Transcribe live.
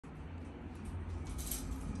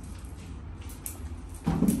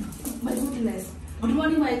My goodness. Good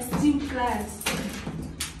morning, my esteemed clients.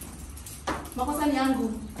 Makosa ni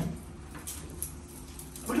yangu.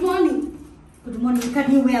 Good morning. Good morning.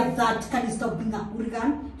 Can you wear that? Can you stop being a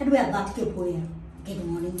hooligan and wear that cape wear? Good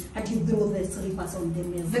morning. And you throw the slippers on the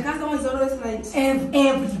mess. The customer is always right.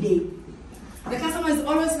 Every day. The customer is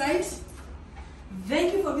always right.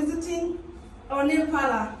 Thank you for visiting our nail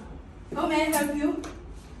parlor. How may I help you?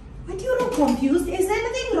 But you look confused. Is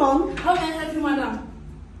anything wrong? How may I help you, madam?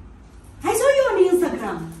 I saw you on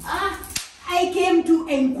Instagram. I came to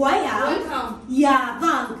inquire. Welcome. Yeah,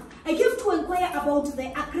 thank. I came to inquire about the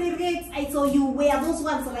acrylics. I saw you wear those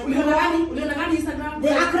ones like Uliona Instagram? the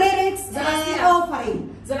acrylics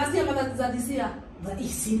offering. Zanasia mother za this year. But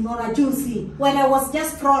it's not juicy. When I was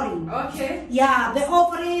just crawling. Okay. Yeah, the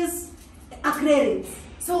offerings acrylics.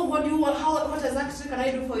 So what do you want? What exactly can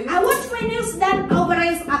I do for you? I want my nails done over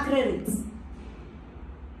acrylics.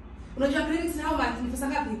 Unajua acrylics ni how much? Ni pesa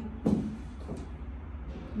ngapi?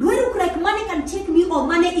 Do I look like money can check me or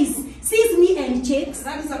money sees me and checks?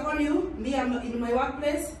 That is upon you. Me, I'm in my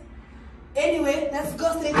workplace. Anyway, let's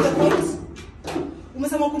go straight to the point.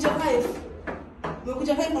 Umesema kuja 5.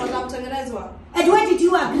 Umekuja 5 na unataka kutengenezwa. And why did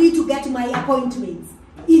you agree to get my appointments?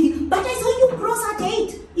 But I saw you cross at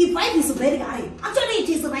 8. If 5 is very high. Actually, it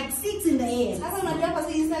is like 6 in the air. Sasa unajua hapa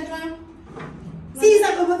si Instagram. See,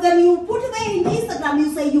 then you put there in Instagram,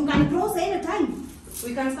 you say you can cross anytime.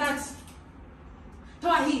 We can start.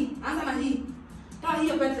 Toa hii. Anza na hii. Toa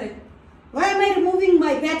hiyo pete. Why am I removing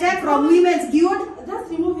my pete from Women's Guild?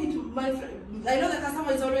 Just remove it, my friend. I know the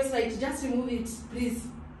customer is always right. Just remove it, please.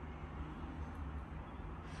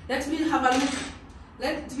 Let me have a look.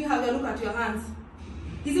 Let me have a look at your hands.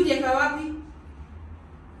 Hizi uliweka wapi?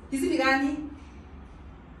 Hizi ni gani?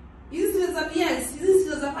 Hizi zile za PS. Hizi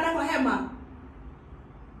zile za pale kwa hema.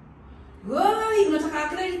 Woi,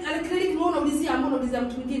 unataka acrylic mbona unaulizia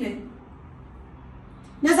mtu mwingine?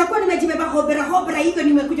 Naweza kuwa nimejibeba hobera hivyo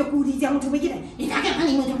nimekuja kuulizia mtu mwingine. Nitaka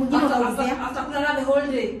kani mtu mwingine unaulizia. After kuna the whole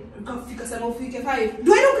day, ukafika sana ufike 5.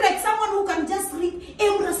 Do I look like someone who can just sleep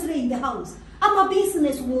aimlessly in the house? I'm a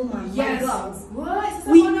business woman. Yes. Why?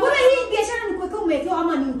 Kuna hii biashara ni kuwekea umewekewa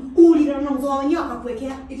ama ni ulira na mzoa wenyewe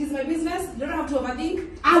akakuwekea? It is my business. You don't have to overthink.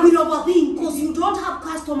 I will overthink because you don't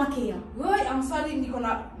have customer care. Why? I'm sorry, niko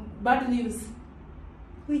na bad news.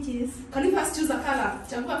 Which is? Can you first choose a color?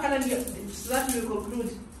 Chagua color so that we will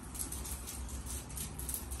conclude.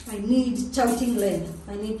 I need shouting lead.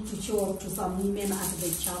 I need to show up to some women at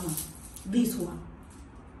the channel. This one.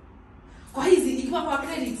 Kwa hizi ikiwa kwa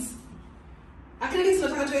acrylics. Acrylics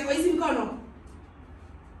tunataka tuwe kwa hizi mkono.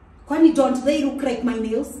 Kwani don't they look like my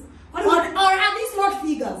nails? Or are these not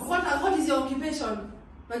figures? What is your occupation?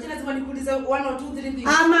 Majina lazima nikuulize 1 or 2 3 things.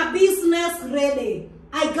 I'm a business lady.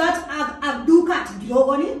 I got a ducat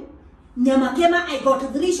Glogoni, Nyamakema. I got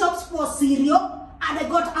 3 shops for cereal, and I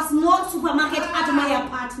got a small supermarket at my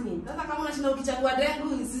apartment. Sasa kama unashinda ukichagua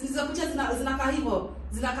dengu, zilizokuja zinakaa hivyo,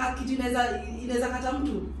 zinakaa kitu inaweza kata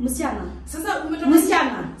mtu. Msichana. Sasa umetoka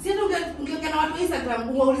msichana. Si ndio ungeongea na watu Instagram,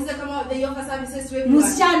 uulize kama they offer services to everyone.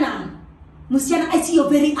 Msichana, I see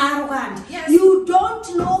you're very arrogant. Yes. You don't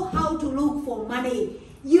know how to look for money.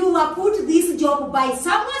 You were put this job by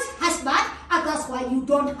someone's husband, and that's why you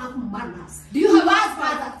don't have manners. Do you have a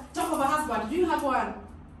husband? Talk of a husband. Do you have one?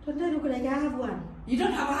 Don't I look like I have one? You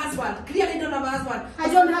don't have a husband. Clearly don't have a husband.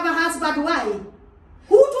 I don't have a husband. Why?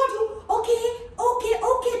 Who told you?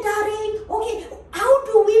 Okay, darling. Okay, how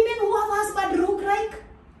do women who have husband look like?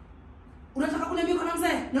 Unataka kuniambia kuna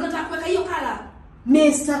mzee? Na unataka kuweka hiyo kala?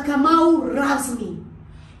 Mr. Kamau loves me.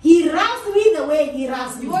 He loves me the way he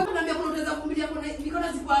loves me. You want to kuniambia kuna unaweza kumilia kuna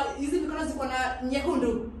mikono ziko na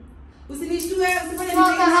nyekundu. Usinishtue, usifanye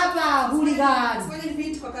nini? Hapa hooligan. Usifanye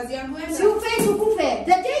nini kwa kazi yangu wewe? Si ufe tukufe.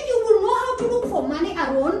 The day you will know how to look for money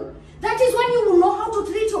alone, that is when you will know how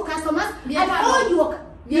to treat your customers and all your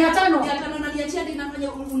 500 na niachia ndio inafanya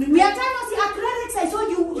 500 si acrylics. I saw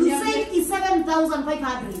you said is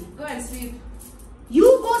 7,500. Go and sleep. You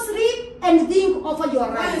go sleep and think of your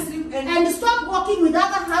right. And stop working with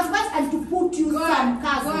other husbands and to put you some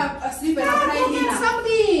cars. Go sleep and apply dinner.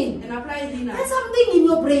 Something. And apply dinner. There's something in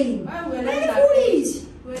your brain. Very foolish.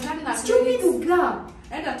 Stupid girl.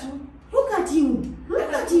 Look at you.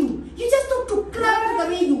 Look at you. You just talk to crowd the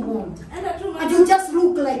way you want. And you just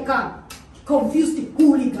look like a confused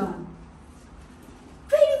hooligan.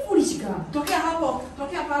 Very foolish girl. Tokea hapo.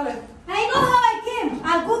 Tokea pale. I know how I came.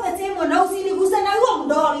 I'll go the same one. Now usinigusa na huo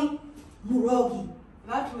mdoli. Murogi.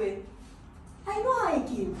 That way. I know how I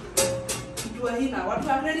came. Mtu wa hina. Watu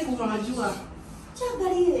wa ready kunajua.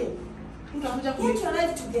 Changalie. Utakuja get your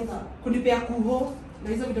life together. Kunipea kuho na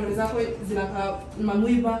hizo vidole zako zinakaa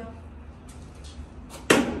mamwiba.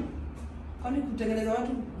 Kwani kutengeneza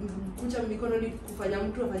watu kucha mikono ni kufanya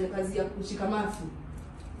mtu afanye kazi ya kushika mafi?